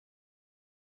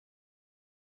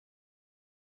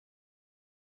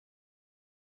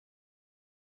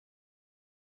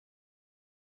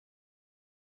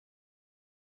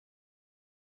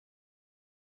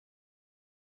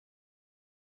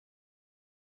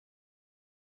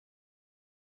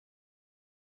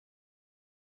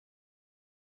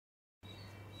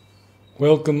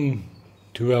Welcome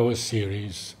to our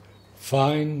series,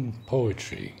 Fine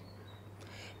Poetry,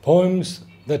 poems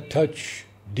that touch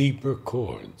deeper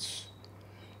chords.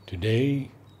 Today,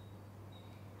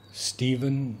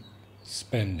 Stephen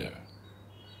Spender.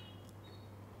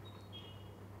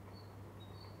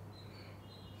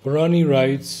 Pourani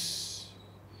writes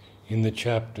in the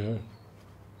chapter,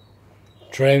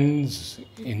 Trends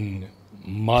in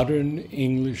Modern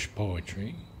English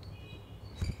Poetry,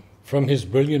 from his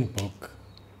brilliant book,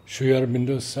 Sri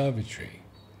Aurobindo's Savitri,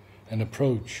 An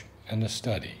Approach and a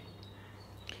Study.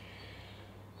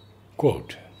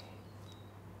 Quote,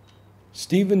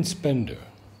 Stephen Spender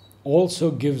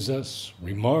also gives us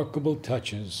remarkable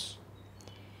touches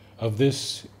of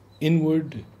this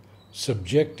inward,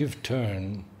 subjective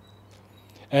turn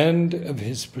and of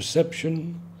his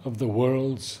perception of the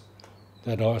worlds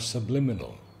that are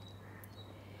subliminal.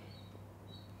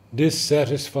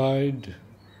 Dissatisfied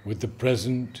with the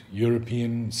present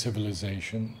European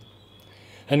civilization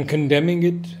and condemning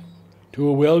it to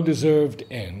a well-deserved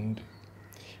end,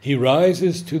 he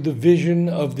rises to the vision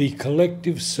of the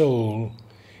collective soul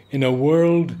in a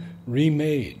world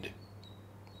remade.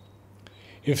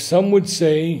 If some would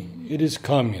say it is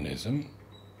communism,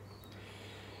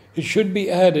 it should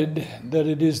be added that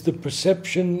it is the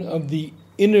perception of the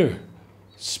inner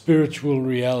spiritual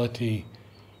reality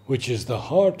which is the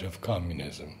heart of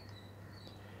communism.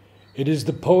 It is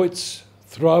the poet's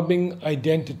throbbing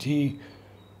identity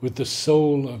with the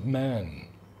soul of man,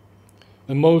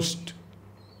 the most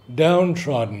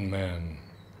downtrodden man,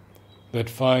 that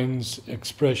finds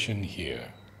expression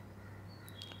here.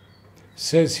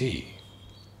 Says he,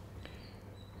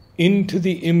 into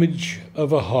the image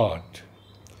of a heart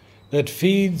that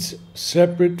feeds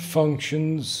separate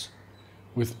functions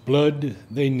with blood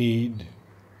they need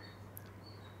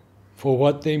for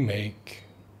what they make,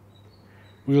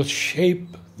 will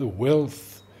shape the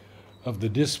wealth of the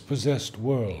dispossessed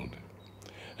world,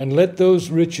 and let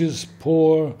those riches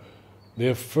pour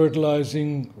their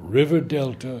fertilizing river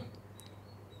delta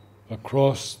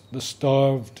across the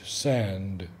starved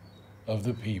sand of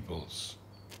the peoples.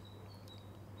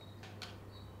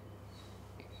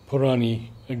 Pourani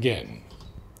again.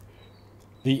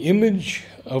 The image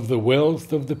of the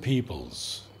wealth of the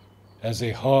peoples as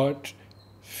a heart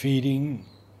feeding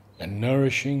and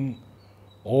nourishing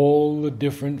all the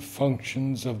different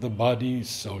functions of the body's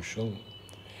social,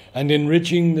 and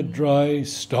enriching the dry,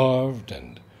 starved,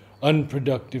 and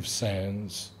unproductive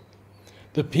sands,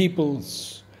 the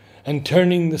peoples, and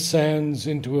turning the sands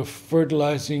into a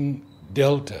fertilizing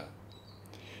delta,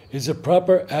 is a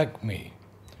proper acme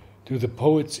to the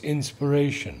poet's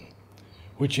inspiration,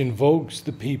 which invokes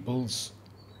the peoples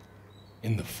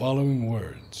in the following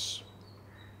words.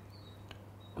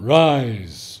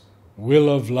 Rise, will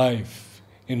of life,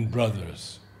 in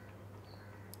brothers.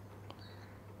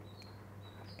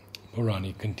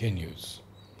 Pourani continues.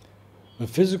 The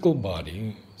physical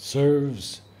body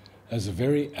serves as a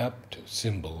very apt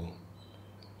symbol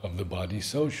of the body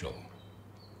social.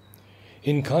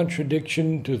 In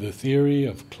contradiction to the theory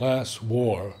of class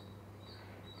war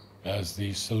as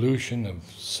the solution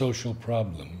of social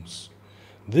problems,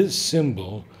 this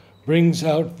symbol brings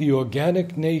out the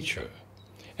organic nature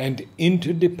and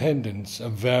interdependence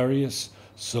of various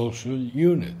social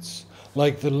units,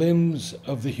 like the limbs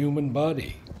of the human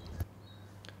body.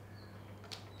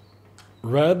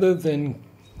 Rather than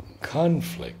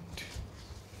conflict,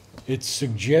 it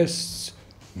suggests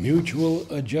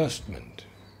mutual adjustment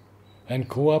and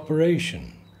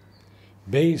cooperation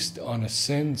based on a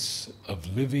sense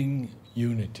of living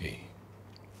unity.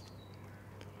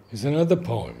 Is another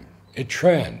poem, A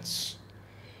Trance,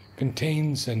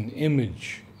 contains an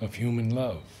image of human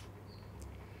love.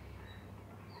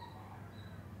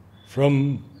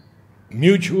 From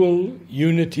mutual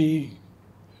unity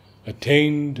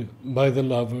attained by the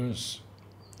lovers,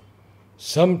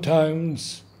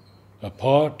 sometimes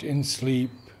apart in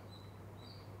sleep,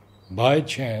 by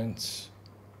chance,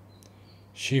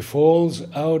 she falls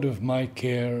out of my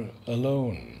care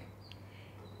alone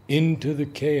into the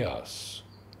chaos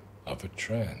of a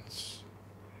trance.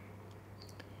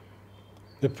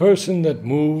 The person that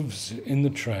moves in the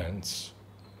trance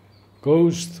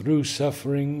goes through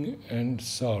suffering and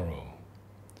sorrow,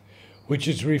 which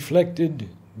is reflected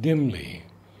dimly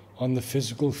on the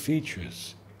physical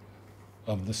features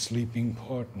of the sleeping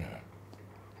partner.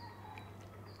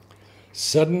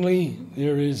 Suddenly,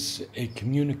 there is a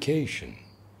communication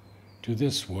to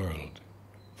this world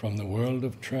from the world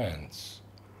of trance,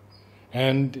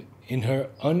 and in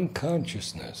her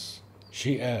unconsciousness,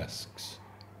 she asks,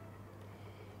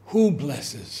 "Who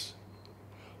blesses?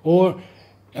 Or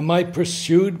am I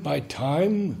pursued by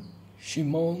time?" she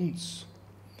moans.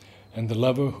 And the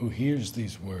lover who hears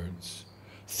these words,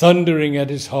 thundering at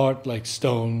his heart like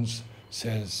stones,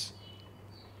 says,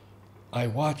 I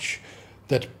watch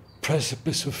that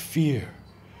precipice of fear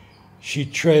she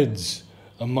treads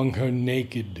among her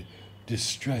naked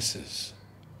distresses.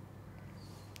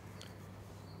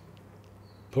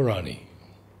 Purani.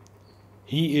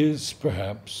 He is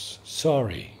perhaps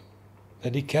sorry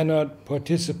that he cannot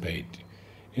participate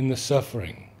in the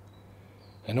suffering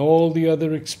and all the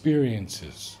other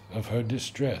experiences of her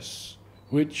distress,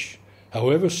 which,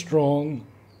 however strong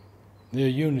their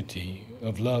unity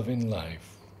of love in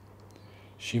life,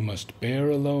 she must bear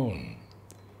alone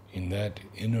in that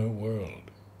inner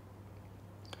world.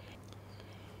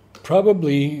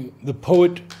 Probably the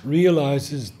poet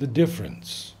realizes the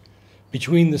difference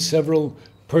between the several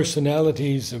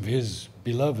personalities of his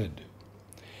beloved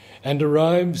and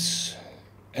arrives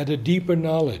at a deeper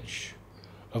knowledge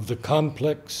of the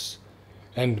complex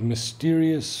and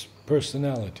mysterious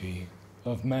personality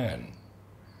of man.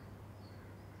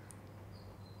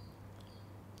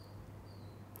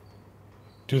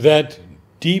 To that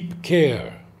deep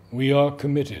care we are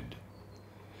committed,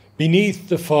 beneath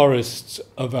the forests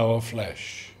of our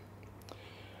flesh,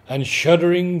 and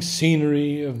shuddering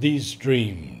scenery of these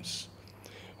dreams,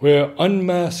 where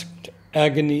unmasked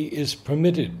agony is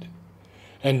permitted,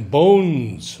 and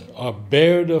bones are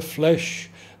bared of flesh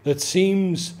that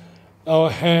seems our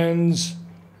hands,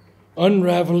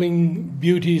 unraveling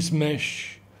beauty's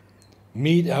mesh,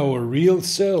 meet our real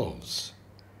selves,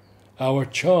 our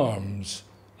charms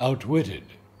outwitted.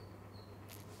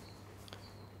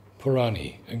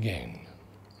 Purani again.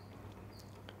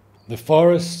 The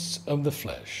forests of the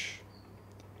flesh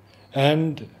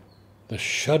and the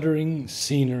shuddering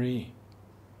scenery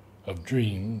of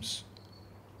dreams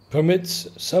permits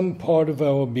some part of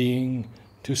our being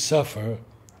to suffer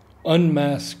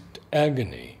unmasked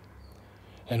agony,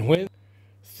 and when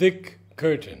thick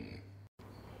curtain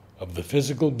of the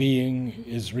physical being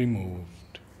is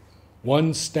removed,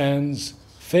 one stands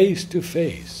face to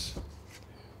face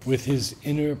with his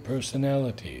inner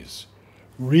personalities,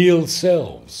 real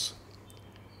selves,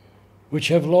 which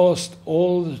have lost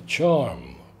all the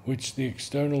charm which the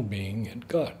external being had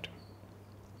got.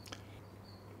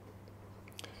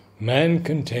 Man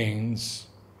contains,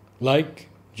 like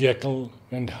Jekyll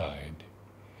and Hyde,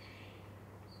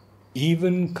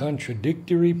 even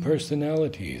contradictory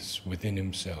personalities within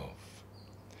himself,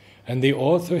 and the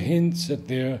author hints at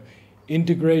their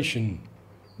integration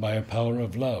by a power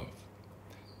of love.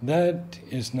 That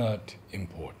is not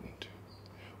important.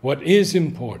 What is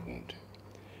important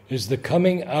is the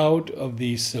coming out of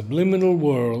these subliminal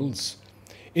worlds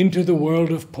into the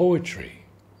world of poetry,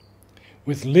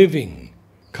 with living,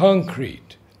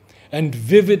 concrete, and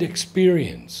vivid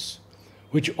experience,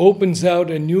 which opens out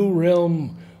a new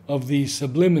realm of the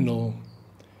subliminal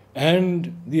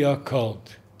and the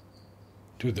occult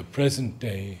to the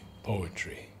present-day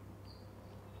poetry.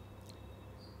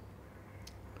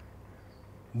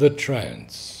 The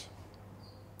trance.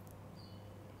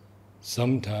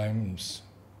 Sometimes,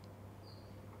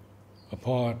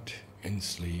 apart in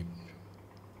sleep,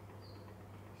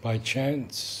 by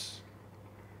chance,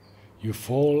 you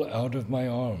fall out of my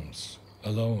arms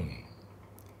alone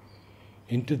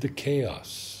into the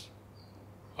chaos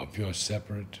of your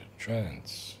separate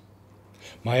trance.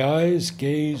 My eyes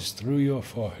gaze through your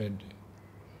forehead,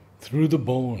 through the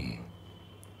bone,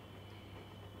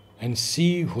 and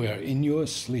see where in your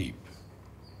sleep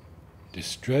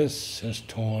distress has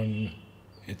torn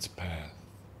its path,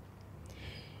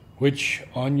 which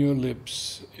on your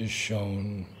lips is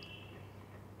shown,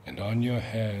 and on your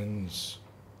hands,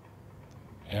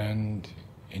 and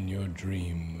in your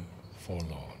dream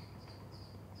forlorn.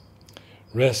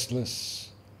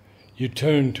 Restless, you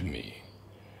turn to me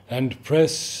and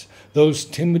press those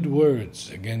timid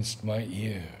words against my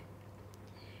ear,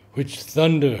 which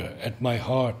thunder at my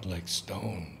heart like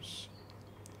stones.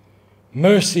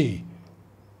 Mercy,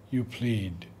 you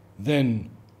plead. Then,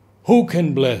 who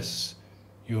can bless,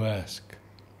 you ask.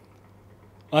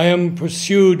 I am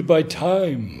pursued by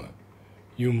time,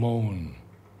 you moan.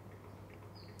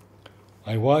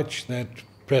 I watch that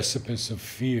precipice of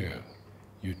fear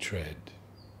you tread,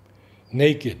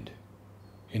 naked,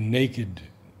 in naked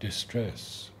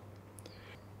distress.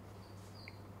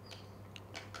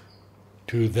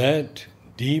 To that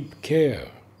deep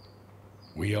care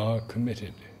we are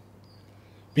committed,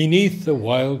 beneath the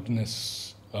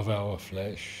wildness of our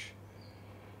flesh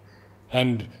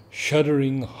and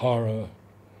shuddering horror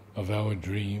of our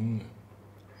dream,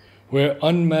 where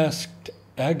unmasked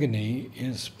agony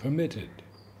is permitted.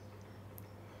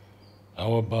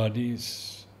 Our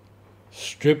bodies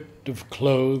stripped of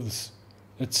clothes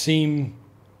that seem,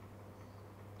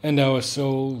 and our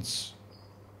souls,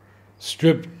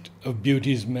 stripped of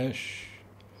beauty's mesh,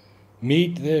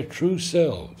 meet their true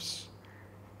selves,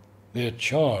 their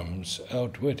charms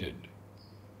outwitted.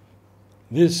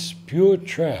 This pure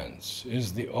trance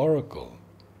is the oracle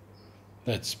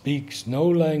that speaks no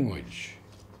language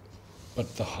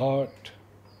but the heart,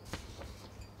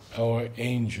 our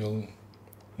angel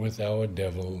with our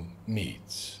devil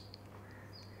meets.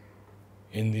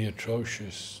 In the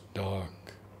atrocious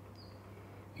dark,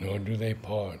 nor do they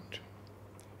part,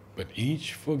 but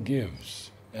each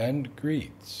forgives and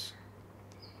greets,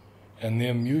 and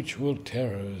their mutual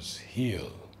terrors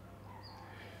heal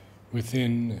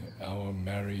within our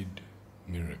married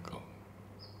miracle.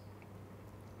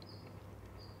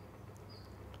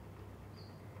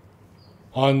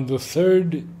 On the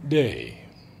third day,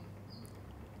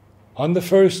 on the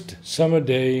first summer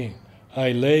day,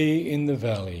 I lay in the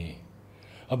valley.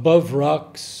 Above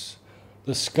rocks,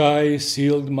 the sky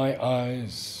sealed my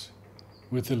eyes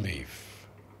with a leaf.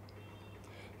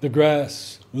 The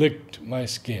grass licked my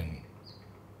skin.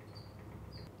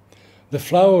 The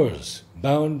flowers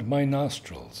bound my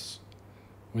nostrils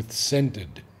with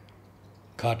scented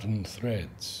cotton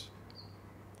threads.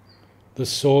 The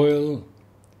soil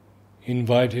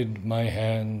invited my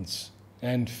hands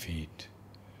and feet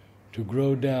to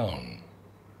grow down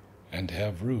and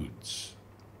have roots.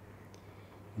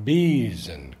 Bees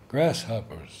and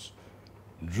grasshoppers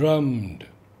drummed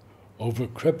over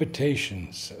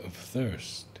crepitations of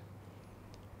thirst,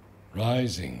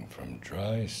 rising from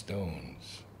dry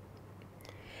stones.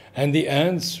 And the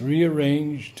ants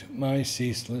rearranged my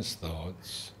ceaseless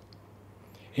thoughts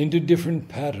into different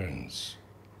patterns,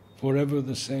 forever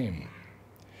the same.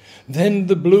 Then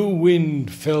the blue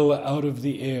wind fell out of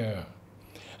the air,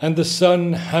 and the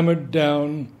sun hammered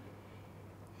down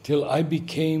till I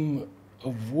became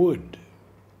of wood,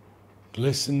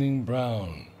 glistening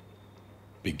brown,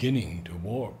 beginning to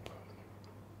warp.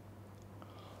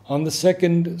 On the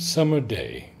second summer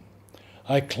day,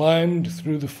 I climbed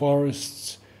through the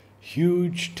forest's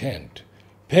huge tent,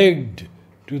 pegged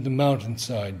to the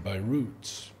mountainside by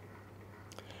roots.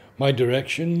 My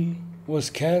direction was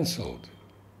cancelled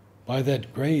by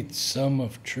that great sum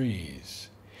of trees.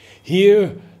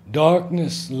 Here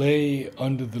darkness lay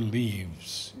under the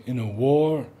leaves in a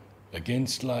war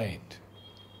against light,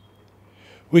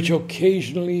 which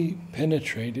occasionally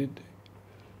penetrated,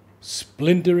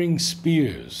 splintering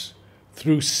spears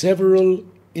through several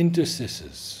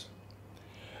interstices,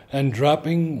 and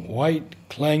dropping white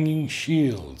clanging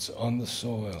shields on the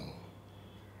soil.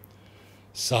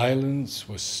 Silence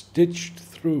was stitched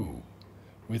through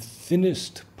with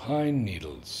thinnest pine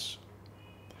needles,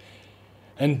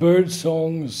 and bird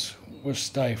songs were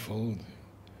stifled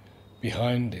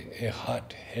behind a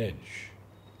hot hedge.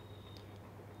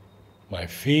 My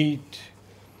feet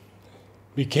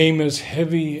became as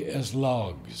heavy as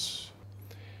logs.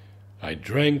 I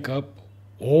drank up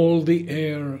all the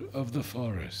air of the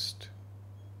forest.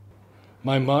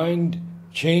 My mind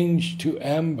changed to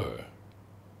amber,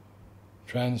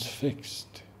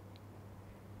 transfixed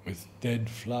with dead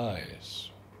flies.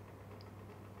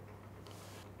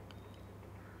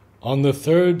 On the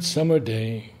third summer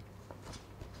day,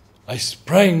 I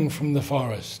sprang from the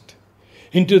forest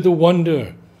into the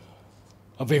wonder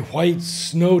of a white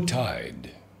snow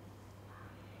tide,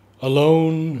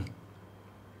 alone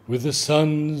with the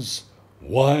sun's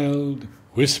wild,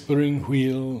 whispering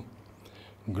wheel,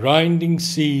 grinding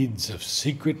seeds of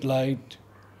secret light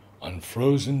on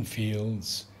frozen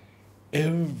fields.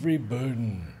 Every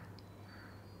burden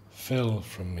fell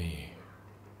from me,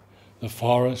 the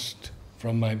forest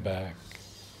from my back.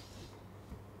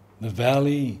 The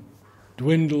valley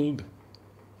dwindled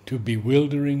to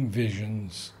bewildering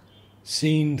visions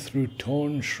seen through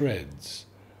torn shreds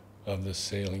of the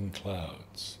sailing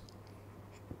clouds.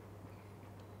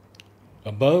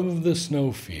 Above the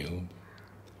snowfield,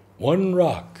 one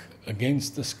rock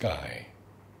against the sky,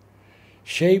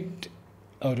 shaped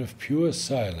out of pure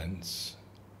silence,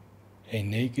 a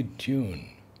naked tune,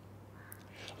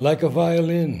 like a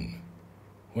violin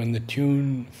when the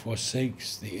tune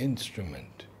forsakes the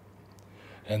instrument,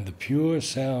 and the pure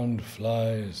sound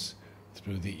flies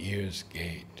through the ear's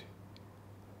gate,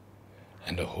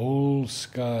 and a whole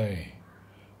sky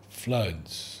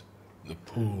floods the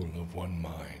pool of one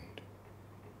mind.